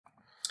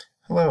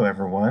Hello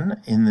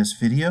everyone. In this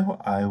video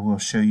I will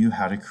show you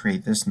how to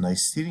create this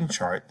nice seating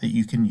chart that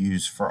you can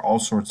use for all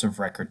sorts of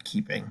record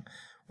keeping.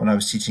 When I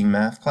was teaching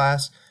math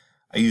class,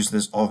 I use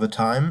this all the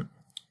time.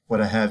 What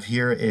I have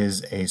here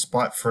is a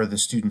spot for the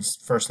student's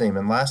first name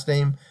and last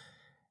name,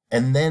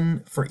 and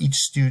then for each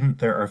student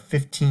there are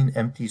 15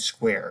 empty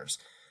squares.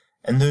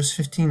 And those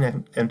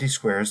 15 empty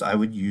squares I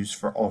would use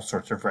for all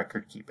sorts of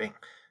record keeping.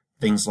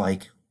 Things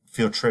like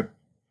field trip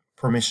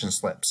permission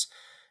slips,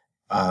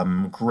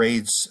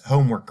 grades,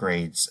 homework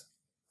grades,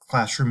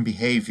 classroom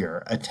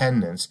behavior,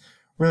 attendance.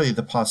 Really,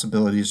 the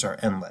possibilities are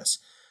endless.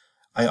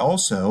 I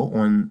also,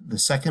 on the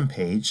second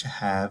page,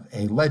 have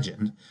a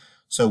legend.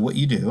 So what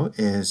you do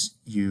is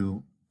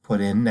you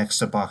put in next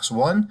to box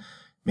 1,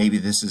 maybe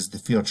this is the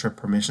field trip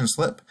permission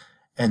slip,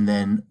 and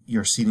then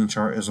your seating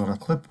chart is on a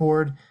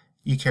clipboard.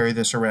 You carry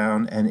this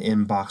around, and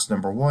in box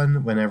number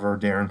 1, whenever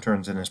Darren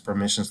turns in his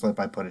permission slip,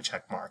 I put a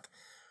check mark.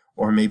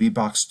 Or maybe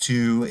box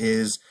 2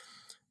 is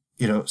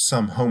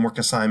some homework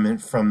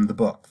assignment from the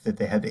book that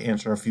they had to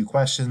answer a few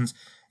questions.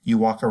 You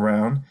walk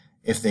around.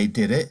 If they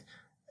did it,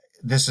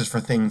 this is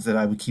for things that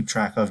I would keep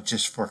track of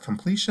just for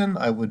completion.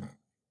 I would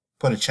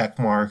put a check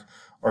mark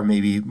or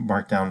maybe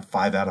mark down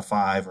 5 out of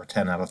 5 or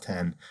 10 out of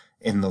 10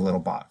 in the little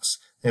box.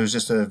 It was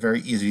just a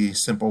very easy,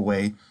 simple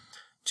way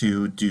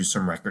to do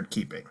some record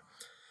keeping.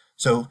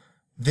 So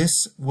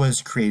this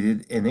was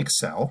created in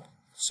Excel.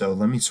 So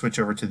let me switch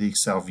over to the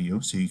Excel view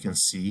so you can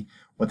see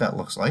what that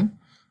looks like.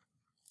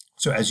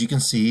 So as you can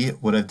see,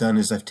 what I've done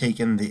is I've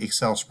taken the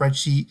Excel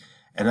spreadsheet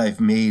and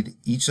I've made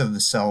each of the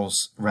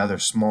cells rather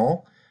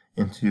small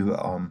into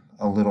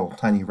a little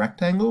tiny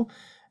rectangle,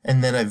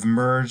 and then I've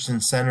merged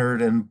and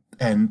centered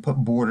and put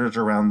borders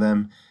around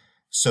them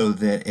so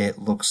that it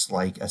looks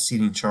like a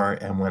seating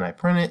chart, and when I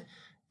print it,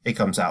 it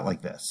comes out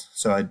like this.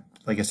 So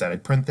like I said,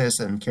 I'd print this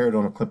and carry it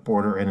on a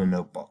clipboard or in a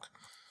notebook.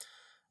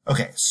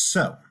 Okay,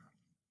 so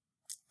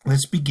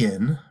let's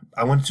begin.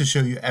 I wanted to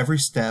show you every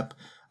step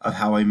of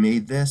how I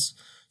made this,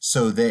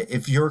 so that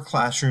if your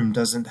classroom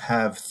doesn't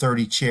have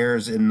 30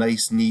 chairs in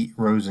nice, neat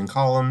rows and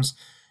columns,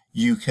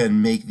 you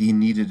can make the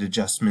needed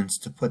adjustments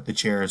to put the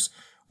chairs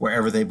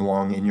wherever they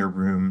belong in your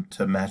room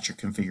to match your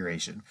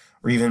configuration.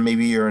 Or even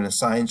maybe you're in a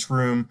science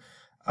room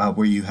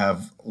where you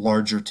have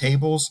larger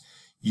tables,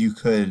 you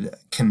could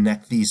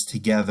connect these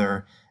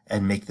together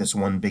and make this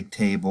one big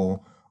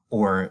table.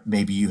 Or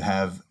maybe you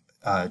have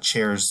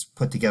chairs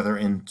put together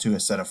into a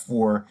set of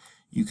 4.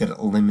 You could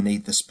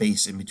eliminate the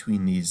space in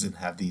between these and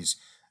have these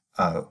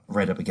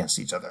right up against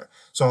each other.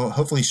 So I'll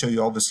hopefully show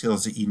you all the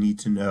skills that you need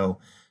to know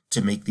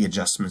to make the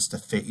adjustments to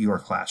fit your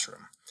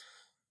classroom.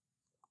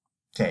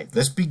 Okay,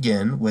 let's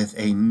begin with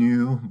a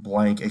new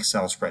blank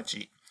Excel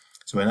spreadsheet.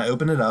 So when I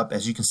open it up,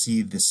 as you can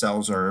see, the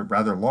cells are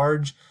rather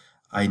large.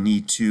 I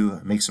need to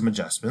make some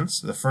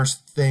adjustments. The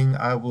first thing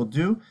I will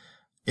do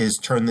is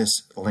turn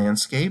this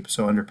landscape.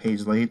 So under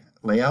page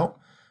layout,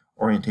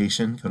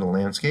 orientation, go to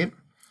landscape.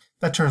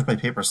 That turns my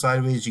paper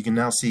sideways. You can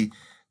now see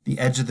the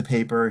edge of the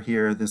paper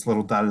here, this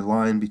little dotted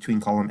line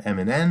between column M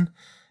and N,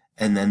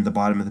 and then the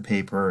bottom of the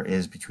paper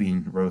is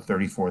between row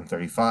 34 and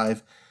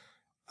 35.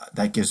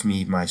 That gives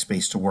me my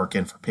space to work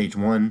in for page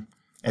 1,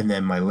 and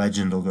then my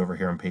legend will go over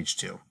here on page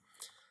 2.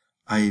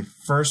 I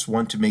first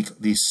want to make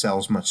these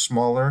cells much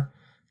smaller.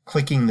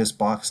 Clicking this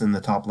box in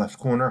the top left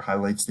corner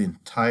highlights the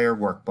entire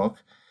workbook,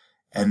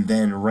 and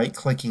then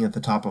right-clicking at the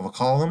top of a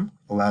column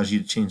allows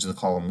you to change the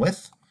column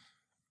width.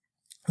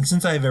 And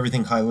since I have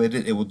everything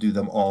highlighted, it will do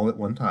them all at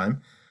one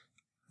time.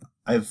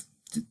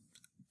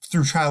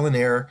 Through trial and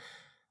error,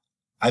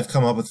 I've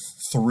come up with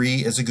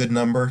 3 as a good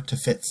number to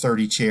fit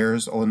 30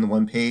 chairs on the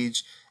one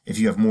page. If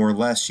you have more or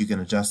less, you can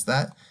adjust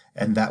that,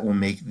 and that will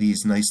make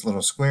these nice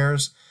little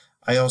squares.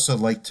 I also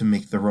like to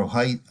make the row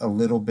height a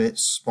little bit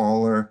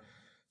smaller.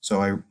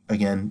 So I,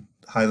 again,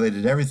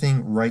 highlighted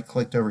everything,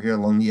 right-clicked over here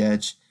along the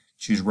edge,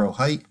 choose row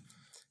height,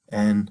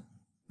 and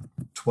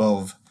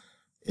 12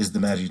 is the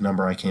magic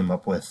number I came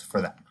up with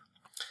for that.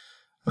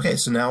 Okay,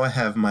 so now I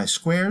have my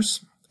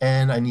squares,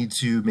 and I need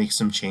to make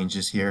some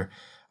changes here.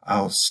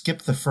 I'll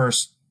skip the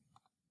first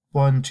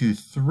 1, 2,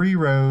 3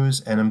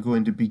 rows, and I'm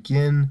going to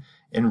begin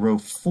in row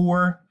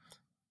 4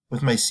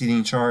 with my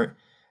seating chart,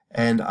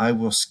 and I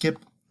will skip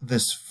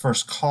this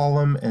first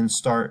column and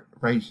start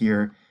right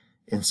here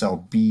in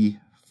cell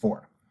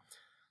B4.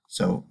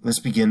 So let's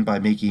begin by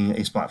making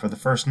a spot for the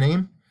first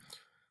name.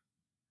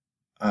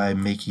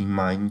 I'm making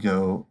mine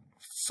go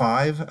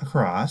 5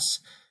 across,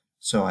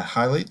 so I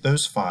highlight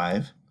those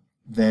 5,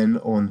 then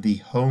on the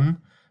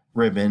home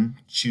ribbon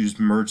choose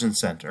merge and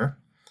center,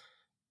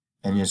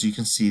 and as you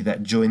can see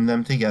that joined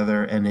them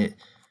together, and it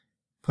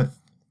put,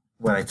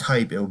 when I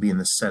type, it will be in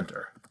the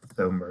center,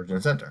 so merge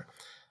and center.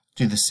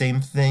 Do the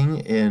same thing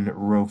in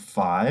row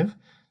 5,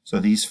 so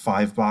these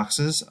 5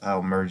 boxes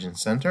I'll merge and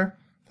center.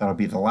 That'll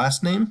be the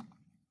last name.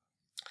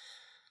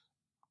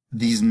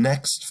 These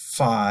next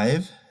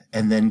 5,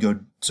 and then go,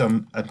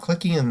 so I'm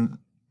clicking in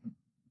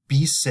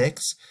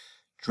B6,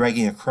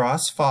 dragging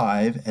across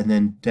 5, and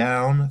then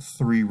down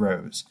 3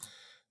 rows.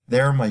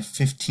 There are my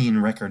 15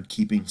 record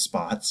keeping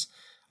spots.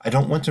 I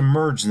don't want to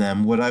merge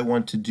them. What I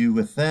want to do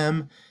with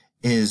them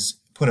is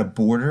put a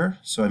border.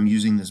 So I'm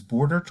using this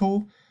border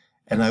tool,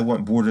 and I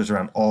want borders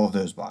around all of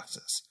those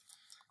boxes.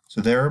 So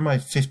there are my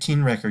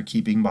 15 record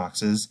keeping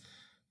boxes,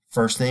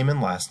 first name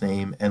and last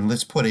name, and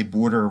let's put a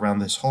border around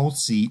this whole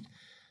seat.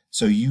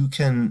 So you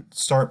can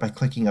start by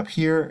clicking up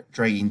here,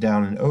 dragging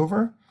down and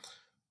over,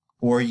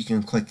 or you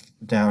can click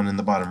down in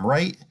the bottom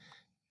right,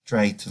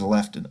 drag to the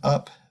left and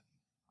up,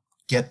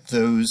 get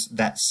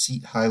that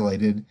seat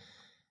highlighted.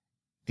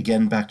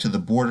 Again, back to the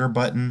border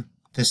button.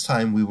 This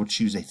time we will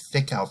choose a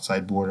thick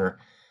outside border,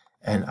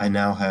 and I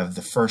now have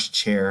the first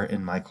chair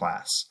in my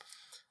class.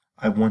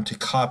 I want to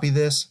copy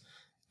this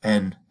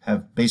and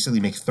basically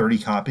make 30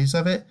 copies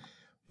of it.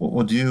 What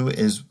we'll do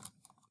is,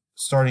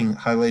 starting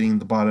highlighting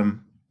the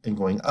bottom and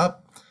going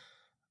up,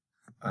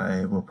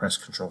 I will press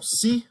Control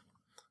C,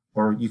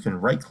 or you can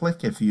right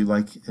click if you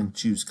like and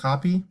choose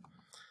copy,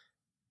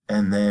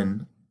 and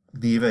then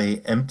leave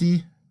an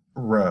empty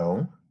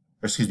row,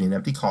 or excuse me, an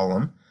empty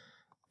column,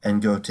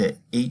 and go to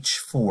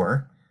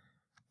H4,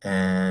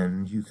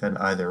 and you can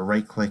either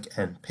right click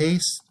and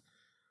paste,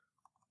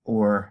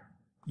 or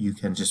you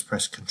can just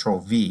press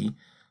Control V.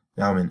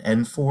 Now I'm in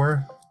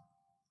N4.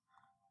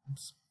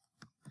 Oops.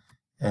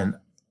 And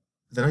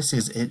then I see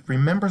it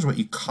remembers what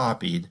you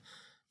copied,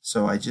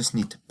 so I just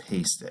need to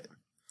paste it.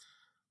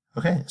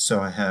 Okay,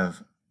 so I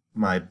have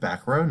my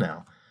back row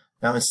now.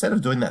 Now instead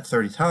of doing that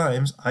 30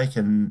 times, I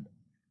can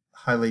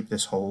highlight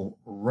this whole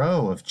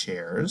row of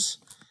chairs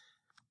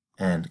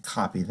and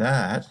copy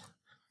that,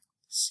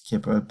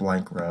 skip a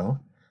blank row,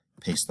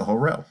 paste the whole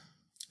row.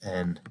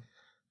 And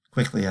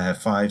quickly I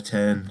have 5,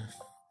 10,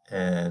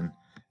 and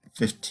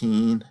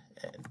 15,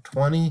 and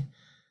 20,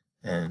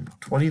 and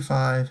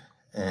 25,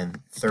 and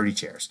 30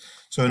 chairs.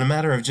 So in a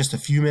matter of just a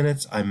few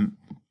minutes, I'm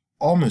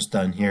almost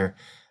done here.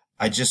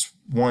 I just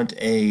want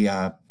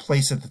a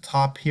place at the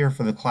top here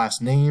for the class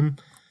name.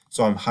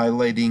 So I'm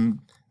highlighting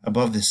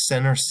above the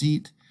center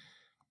seat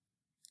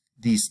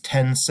these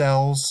 10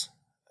 cells,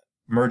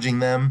 merging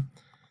them.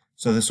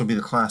 So this will be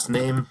the class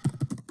name.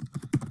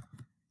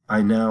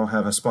 I now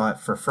have a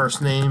spot for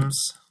first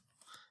names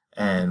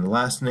and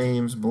last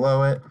names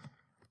below it.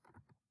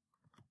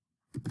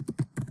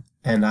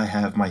 And I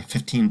have my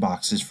 15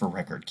 boxes for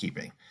record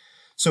keeping.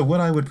 So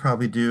what I would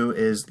probably do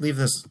is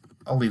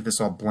I'll leave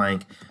this all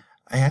blank.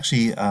 I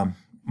actually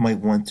might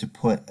want to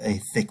put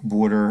a thick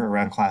border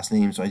around class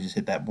names, so I just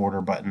hit that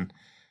border button,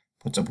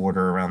 puts a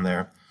border around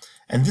there.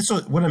 And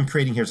what I'm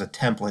creating here is a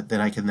template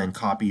that I can then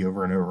copy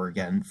over and over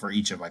again for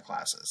each of my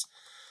classes.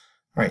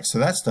 All right, so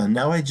that's done.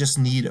 Now I just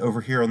need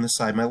over here on this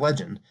side my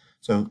legend.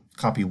 So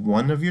copy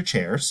one of your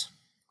chairs,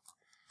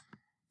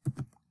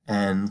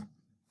 and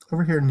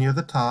over here near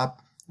the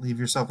top, leave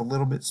yourself a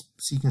little bit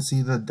so you can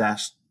see the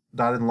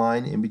dotted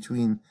line in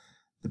between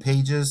the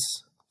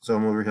pages. So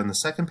I'm over here on the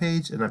second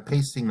page, and I'm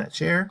pasting that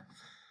chair.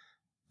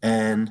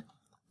 And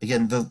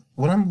again,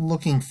 what I'm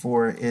looking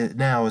for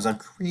now is I'm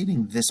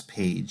creating this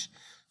page.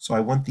 So I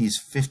want these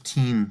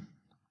 15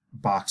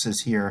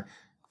 boxes here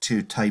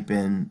to type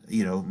in,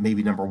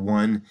 maybe number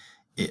 1.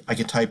 I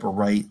can type or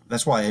write.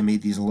 That's why I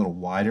made these a little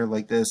wider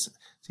like this.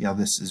 See how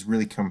this is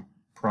really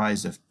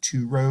comprised of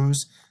 2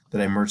 rows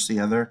that I merged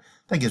together.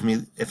 That gives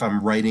me, if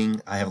I'm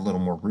writing, I have a little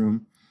more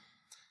room.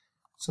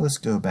 So let's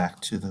go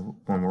back to the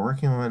one we're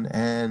working on,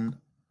 and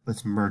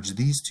let's merge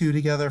these 2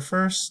 together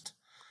first.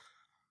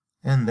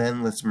 And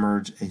then let's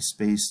merge a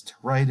space to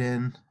write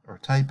in or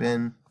type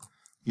in,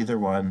 either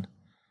one.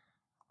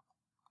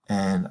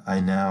 And I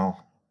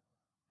now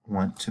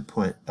want to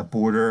put a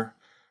border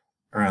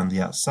around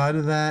the outside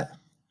of that.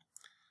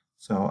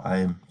 So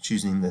I'm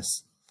choosing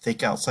this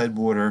thick outside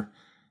border,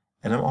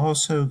 and I'm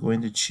also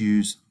going to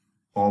choose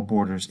all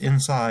borders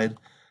inside,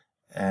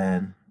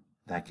 and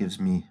that gives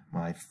me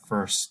my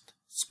first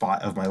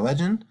spot of my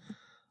legend.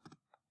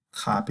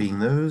 Copying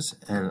those,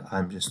 and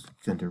I'm just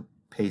going to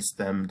paste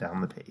them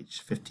down the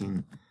page.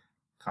 15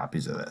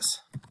 copies of this.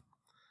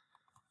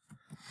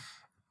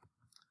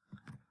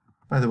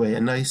 By the way,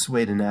 a nice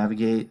way to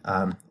navigate,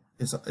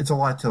 it's a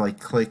lot to like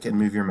click and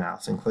move your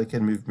mouse and click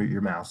and move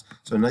your mouse.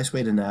 So a nice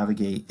way to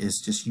navigate is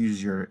just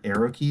use your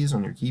arrow keys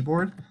on your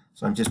keyboard.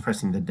 So I'm just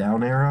pressing the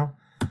down arrow,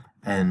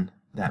 and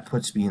that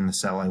puts me in the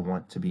cell I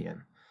want to be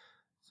in.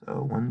 So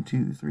 1,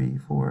 2, 3,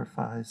 4,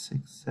 5,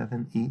 6,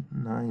 7, 8,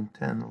 9,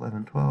 10,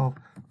 11, 12,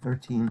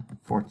 13,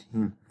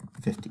 14,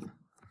 15.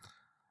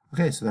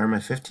 Okay, so there are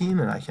my 15,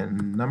 and I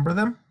can number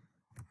them.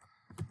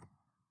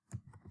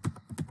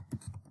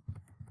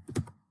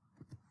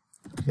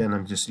 Again,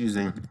 I'm just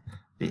using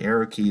the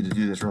arrow key to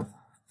do this real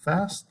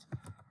fast.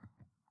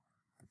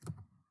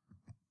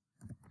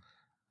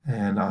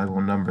 And I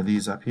will number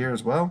these up here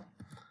as well.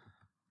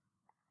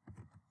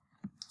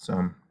 So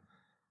I'm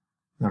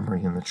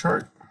numbering in the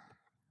chart.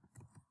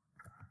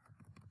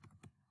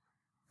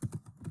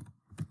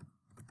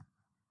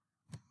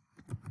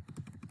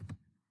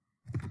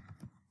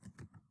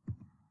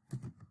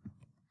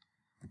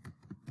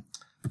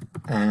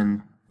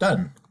 And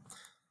done.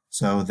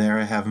 So there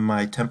I have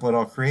my template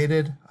all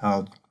created.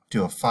 I'll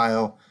do a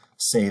file,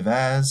 save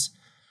as,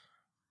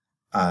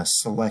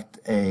 select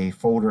a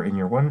folder in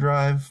your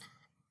OneDrive,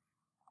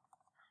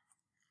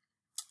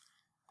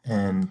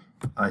 and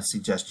I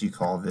suggest you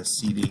call this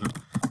seating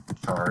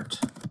chart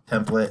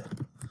template,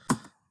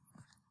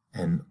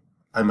 and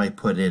I might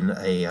put in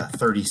a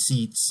 30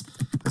 seats,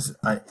 because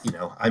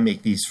I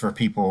make these for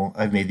people.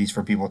 I've made these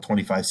for people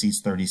 25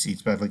 seats, 30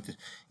 seats, but I'd like to,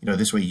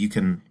 this way you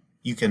can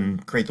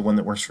create the one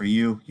that works for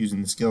you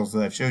using the skills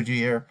that I've showed you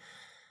here.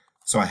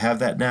 So I have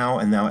that now,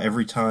 and now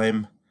every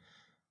time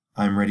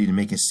I'm ready to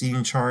make a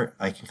seating chart,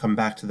 I can come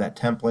back to that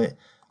template.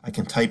 I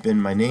can type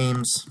in my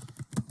names,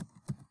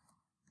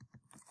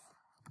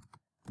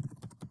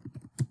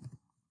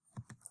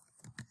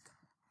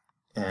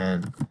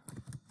 and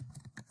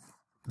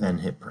then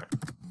hit print.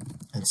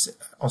 And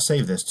I'll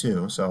save this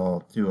too. So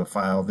I'll do a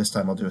file. This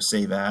time I'll do a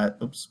save as.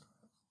 Oops,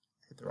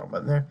 hit the wrong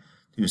button there.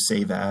 Do a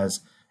save as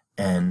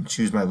and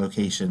choose my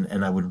location,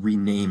 and I would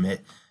rename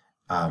it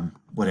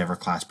whatever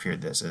class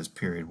period this is,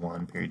 period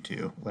 1, period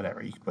 2,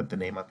 whatever. You can put the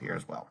name up here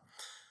as well.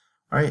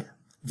 All right.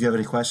 If you have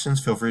any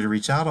questions, feel free to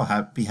reach out.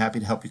 I'll be happy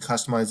to help you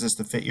customize this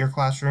to fit your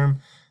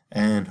classroom,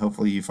 and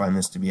hopefully you find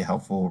this to be a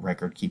helpful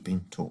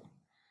record-keeping tool.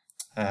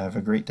 Have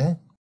a great day.